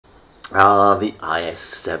Ah, the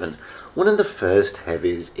IS7, one of the first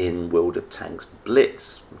heavies in World of Tanks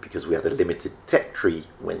Blitz, because we had a limited tech tree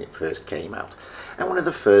when it first came out, and one of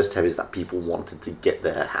the first heavies that people wanted to get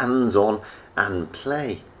their hands on and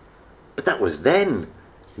play. But that was then.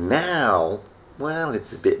 Now, well,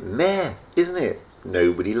 it's a bit meh, isn't it?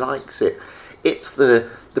 Nobody likes it. It's the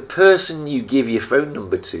person you give your phone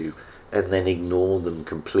number to and then ignore them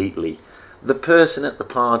completely. The person at the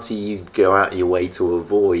party you go out of your way to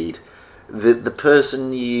avoid. The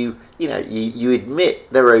person you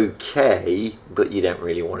admit they're okay, but you don't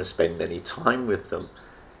really want to spend any time with them.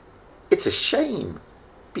 It's a shame,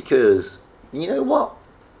 because you know what?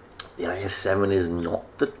 The IS7 is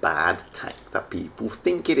not the bad tank that people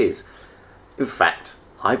think it is. In fact,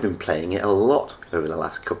 I've been playing it a lot over the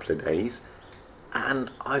last couple of days, and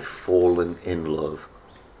I've fallen in love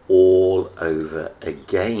all over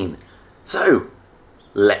again. So,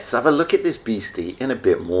 let's have a look at this beastie in a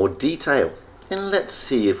bit more detail, and let's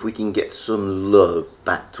see if we can get some love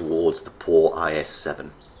back towards the poor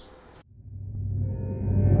IS7.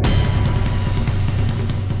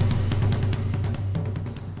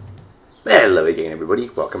 Hello again everybody,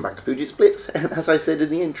 welcome back to Fuji's Blitz, and as I said in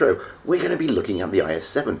the intro, we're going to be looking at the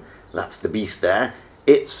IS7. That's the beast there.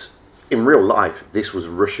 It's, in real life, this was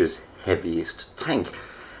Russia's heaviest tank.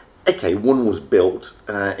 Okay, one was built,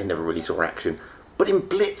 it never really saw action, but in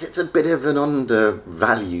Blitz it's a bit of an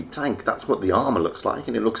undervalued tank. That's what the armour looks like,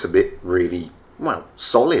 and it looks a bit really, well,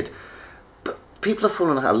 solid. But people are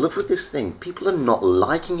falling out of love with this thing. People are not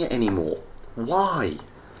liking it anymore. Why?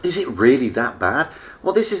 Is it really that bad?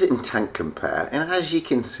 Well, this is in Tank Compare, and as you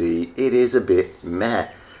can see, it is a bit meh.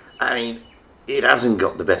 I mean, it hasn't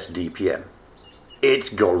got the best DPM. It's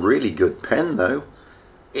got really good pen though.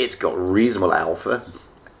 It's got reasonable alpha.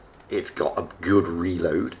 It's got a good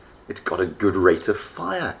reload. It's got a good rate of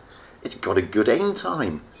fire. It's got a good aim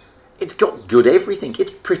time. It's got good everything.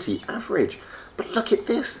 It's pretty average. But look at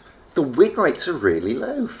this. The win rates are really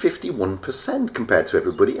low, 51% compared to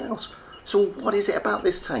everybody else. So what is it about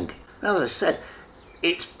this tank? As I said,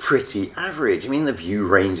 it's pretty average. I mean, the view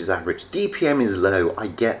range is average. DPM is low, I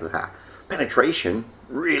get that. Penetration,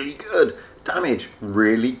 really good. Damage,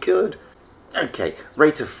 really good. Okay,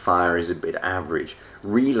 rate of fire is a bit average.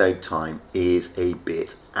 Reload time is a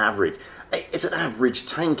bit average. It's an average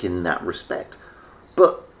tank in that respect.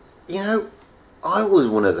 But, you know, I was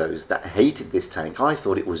one of those that hated this tank. I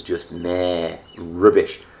thought it was just meh,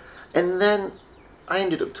 rubbish. And then I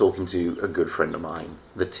ended up talking to a good friend of mine,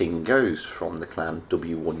 the Ting Goes from the clan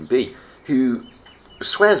W1B, who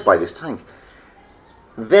swears by this tank.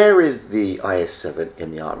 There is the IS7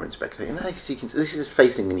 in the armour inspector, and as you can see, this is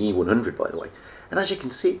facing an E100 by the way, and as you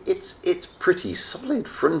can see, it's pretty solid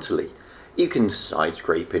frontally. You can side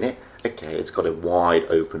scrape in it. Okay, it's got a wide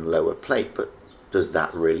open lower plate, but does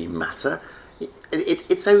that really matter?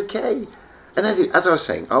 It's okay. And as I was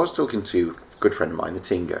saying, I was talking to a good friend of mine, the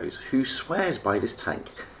Ting Goes, who swears by this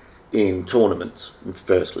tank in tournaments,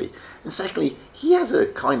 firstly, and secondly, he has a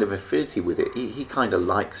kind of affinity with it. He kind of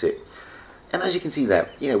likes it. And as you can see there,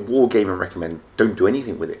 you know, Wargamer recommend don't do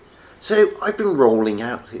anything with it. So I've been rolling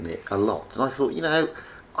out in it a lot, and I thought, you know,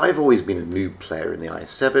 I've always been a noob player in the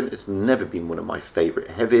IS7. It's never been one of my favourite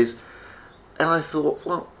heavies, and I thought,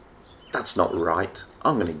 well, that's not right.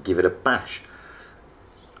 I'm going to give it a bash.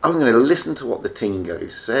 I'm going to listen to what the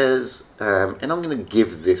Tingo says, and I'm going to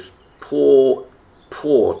give this poor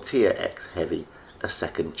Tier X heavy a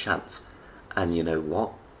second chance. And you know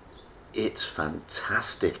what? It's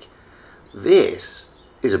fantastic. This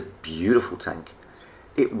is a beautiful tank.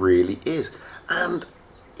 It really is. And,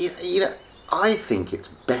 you know, I think it's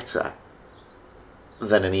better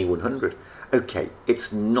than an E100. Okay,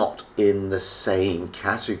 it's not in the same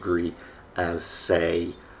category as,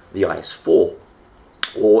 say, the IS4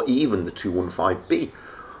 or even the 215B.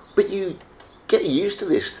 But you get used to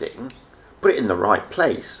this thing, put it in the right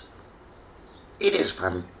place. It is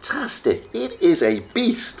fantastic. It is a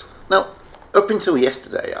beast. Now, up until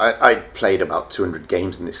yesterday, I played about 200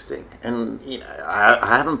 games in this thing, and you know,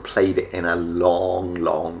 I haven't played it in a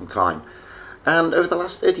long time. And over the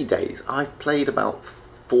last 30 days, I've played about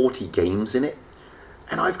 40 games in it,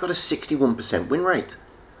 and I've got a 61% win rate.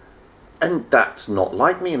 And that's not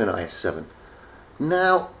like me in an IS7.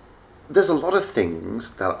 Now, there's a lot of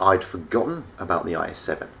things that I'd forgotten about the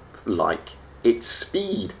IS7, like its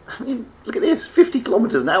speed. I mean, look at this, 50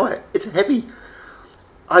 kilometers an hour. It's heavy.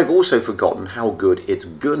 I've also forgotten how good its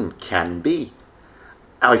gun can be.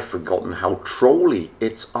 I've forgotten how trolly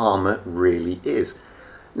its armour really is.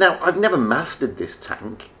 Now, I've never mastered this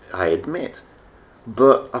tank, I admit,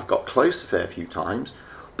 but I've got close a fair few times.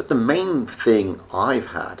 But the main thing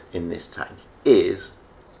I've had in this tank is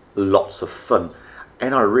lots of fun.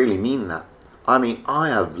 And I really mean that. I mean, I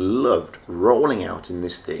have loved rolling out in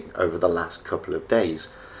this thing over the last couple of days.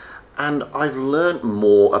 And I've learned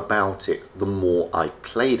more about it the more I've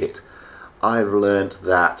played it. I've learned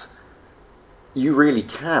that you really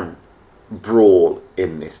can brawl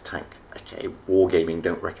in this tank. Okay, Wargaming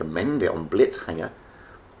don't recommend it on Blitz Hanger,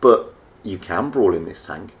 but you can brawl in this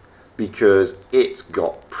tank because it's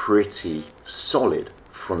got pretty solid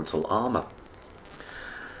frontal armour.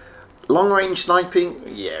 Long range sniping,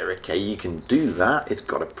 yeah, okay, you can do that. It's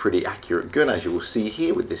got a pretty accurate gun, as you will see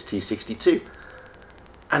here with this T62.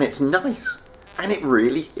 And it's nice. And it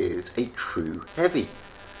really is a true heavy.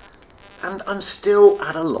 And I'm still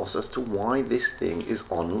at a loss as to why this thing is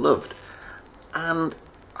unloved. And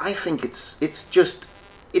I think it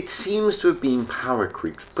seems to have been power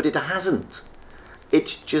creeped, but it hasn't.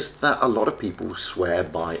 It's just that a lot of people swear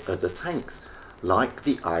by other tanks, like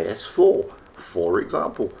the IS4, for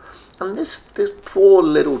example. And this poor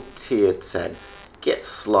little tier 10 gets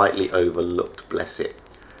slightly overlooked, bless it.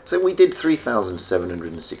 So we did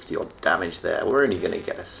 3,760 odd damage there. We're only going to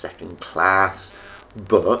get a second class,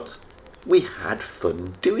 but we had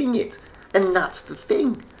fun doing it. And that's the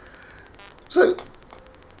thing. So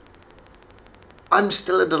I'm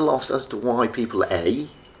still at a loss as to why people A,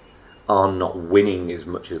 are not winning as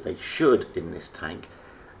much as they should in this tank,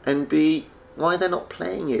 and B, why they're not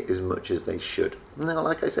playing it as much as they should. Now,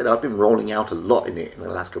 like I said, I've been rolling out a lot in it in the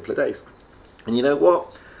last couple of days. And you know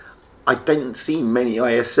what? I don't see many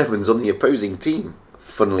IS7s on the opposing team,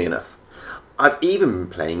 funnily enough. I've even been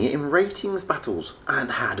playing it in ratings battles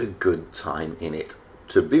and had a good time in it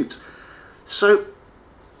to boot. So,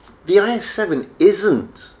 the IS7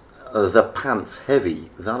 isn't the pants heavy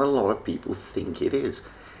that a lot of people think it is.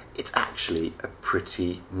 It's actually a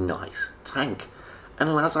pretty nice tank. And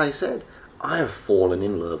as I said, I have fallen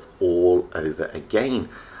in love all over again.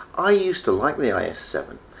 I used to like the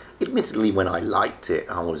IS7. Admittedly, when I liked it,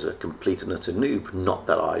 I was a complete and utter noob. Not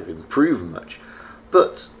that I've improved much.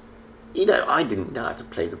 But, you know, I didn't know how to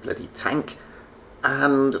play the bloody tank.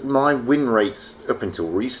 And my win rates up until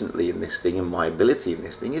recently in this thing, and my ability in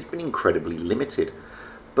this thing, has been incredibly limited.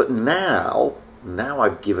 But now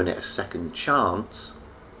I've given it a second chance,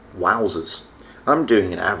 wowzers. I'm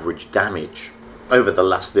doing an average damage over the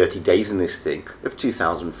last 30 days in this thing of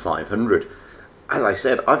 2,500. As I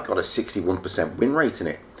said, I've got a 61% win rate in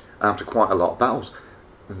it after quite a lot of battles.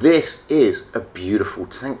 This is a beautiful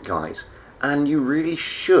tank, guys, and you really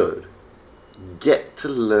should get to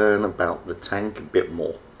learn about the tank a bit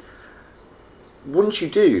more. Once you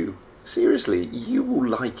do, seriously, you will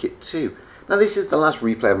like it too. Now, this is the last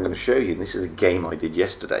replay I'm going to show you, and this is a game I did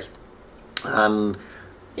yesterday. And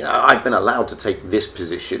you know, I've been allowed to take this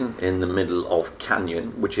position in the middle of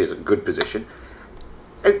Canyon, which is a good position.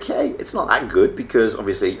 Okay, it's not that good because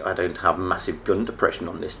obviously I don't have massive gun depression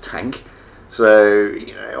on this tank. So,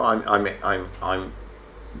 you know, I'm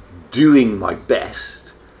doing my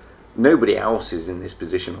best. Nobody else is in this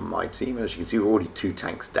position on my team. As you can see, we're already 2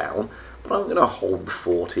 tanks down. But I'm going to hold the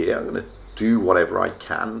fort here. I'm going to do whatever I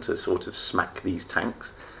can to sort of smack these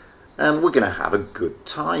tanks. And we're going to have a good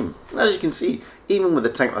time. As you can see, even with a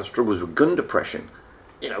tank that struggles with gun depression,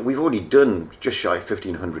 you know, we've already done just shy of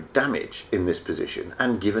 1,500 damage in this position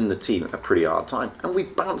and given the team a pretty hard time. And we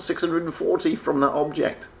bounced 640 from that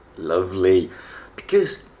object. Lovely.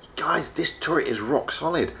 Because, guys, this turret is rock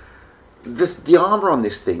solid. The armour on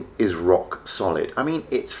this thing is rock solid. I mean,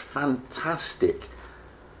 it's fantastic.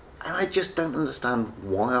 And I just don't understand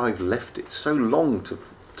why I've left it so long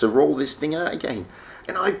to roll this thing out again.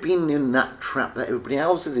 And I've been in that trap that everybody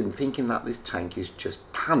else is in, thinking that this tank is just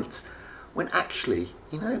pants. When actually,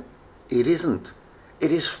 you know, it isn't.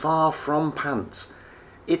 It is far from pants.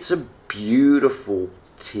 It's a beautiful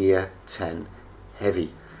tier 10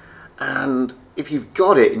 heavy. And if you've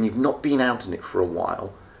got it and you've not been out in it for a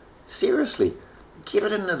while, seriously, give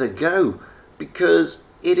it another go. Because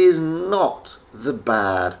it is not the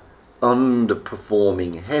bad,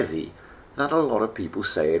 underperforming heavy that a lot of people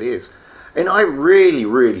say it is. And I really,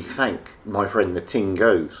 really thank my friend the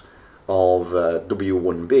Tingos of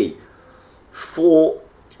W1B for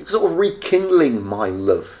sort of rekindling my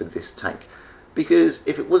love for this tank. Because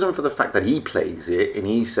if it wasn't for the fact that he plays it and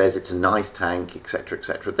he says it's a nice tank, etc.,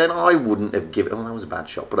 then I wouldn't have given... Oh, that was a bad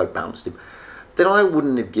shot, but I bounced him. Then I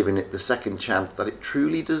wouldn't have given it the second chance that it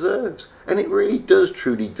truly deserves. And it really does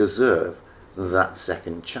truly deserve that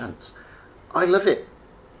second chance. I love it.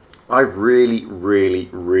 I've really, really,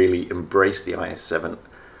 really embraced the IS7,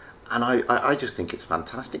 and I just think it's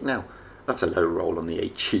fantastic now. That's a low roll on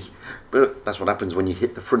the HE, but that's what happens when you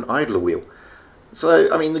hit the front idler wheel.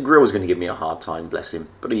 So, I mean, the grill's going to give me a hard time, bless him.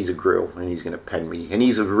 But he's a grill, and he's going to pen me. And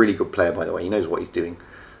he's a really good player, by the way. He knows what he's doing.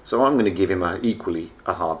 So I'm going to give him equally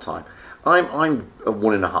a hard time. I'm a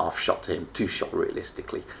 1.5 shot to him, 2 shot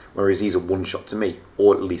realistically. Whereas he's a 1 shot to me.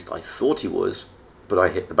 Or at least I thought he was, but I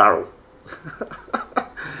hit the barrel.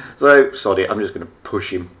 So, sod it, I'm just going to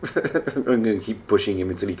push him. I'm going to keep pushing him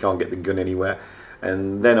until he can't get the gun anywhere.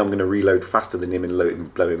 And then I'm going to reload faster than him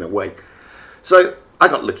and blow him away. So, I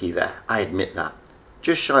got lucky there, I admit that.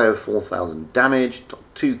 Just shy of 4,000 damage, got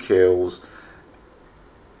 2 kills.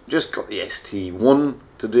 Just got the ST1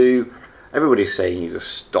 to do. Everybody's saying he's a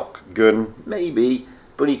stock gun, maybe,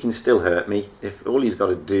 but he can still hurt me. If all he's got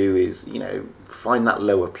to do is, you know, find that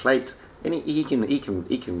lower plate, and he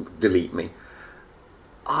can delete me.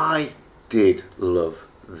 I did love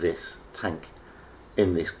this tank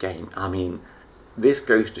in this game. I mean, this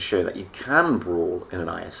goes to show that you can brawl in an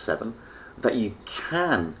IS7, that you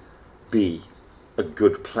can be a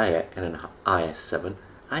good player in an IS7,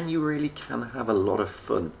 and you really can have a lot of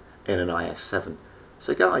fun in an IS7.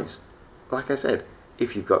 So guys, like I said,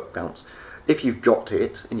 if you've got bounce, if you've got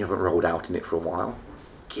it and you haven't rolled out in it for a while,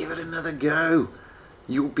 give it another go.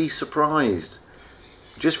 You'll be surprised.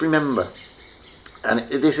 Just remember, and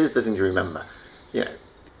this is the thing to remember, you know,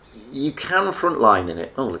 you can frontline in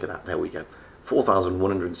it. Oh, look at that, there we go.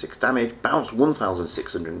 4,106 damage, bounce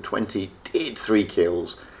 1,620, did 3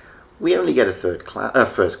 kills. We only get a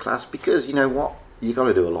first class because, you know what, you got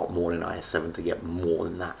to do a lot more in IS7 to get more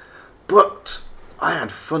than that. But I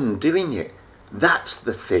had fun doing it. That's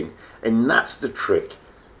the thing, and that's the trick.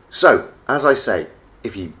 So, as I say,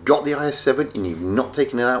 if you've got the IS7 and you've not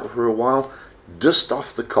taken it out for a while, dust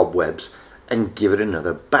off the cobwebs and give it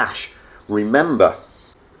another bash. Remember,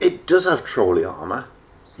 it does have trolley armor,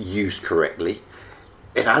 used correctly.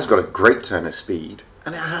 It has got a great turn of speed,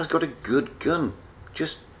 and it has got a good gun.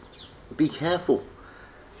 Just be careful.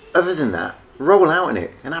 Other than that, roll out in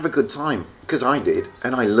it and have a good time, because I did,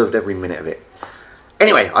 and I loved every minute of it.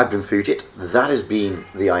 Anyway, I've been Fujit. That has been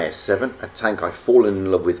the IS7, a tank I've fallen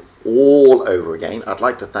in love with all over again. I'd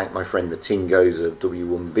like to thank my friend the Tingos of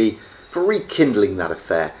W1B for rekindling that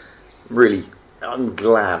affair. Really, I'm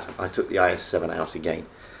glad I took the IS7 out again.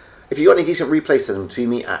 If you've got any decent replays, send them to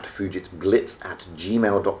me at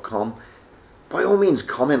fujitsblitz@gmail.com. By all means,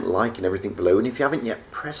 comment, like, and everything below. And if you haven't yet,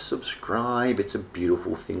 press subscribe. It's a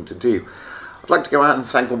beautiful thing to do. I'd like to go out and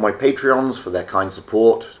thank all my Patreons for their kind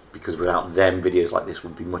support, because without them, videos like this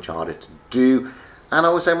would be much harder to do. And I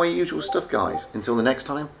will say my usual stuff, guys. Until the next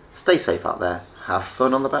time, stay safe out there, have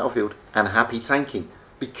fun on the battlefield, and happy tanking,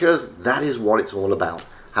 because that is what it's all about,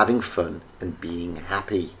 having fun and being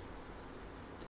happy.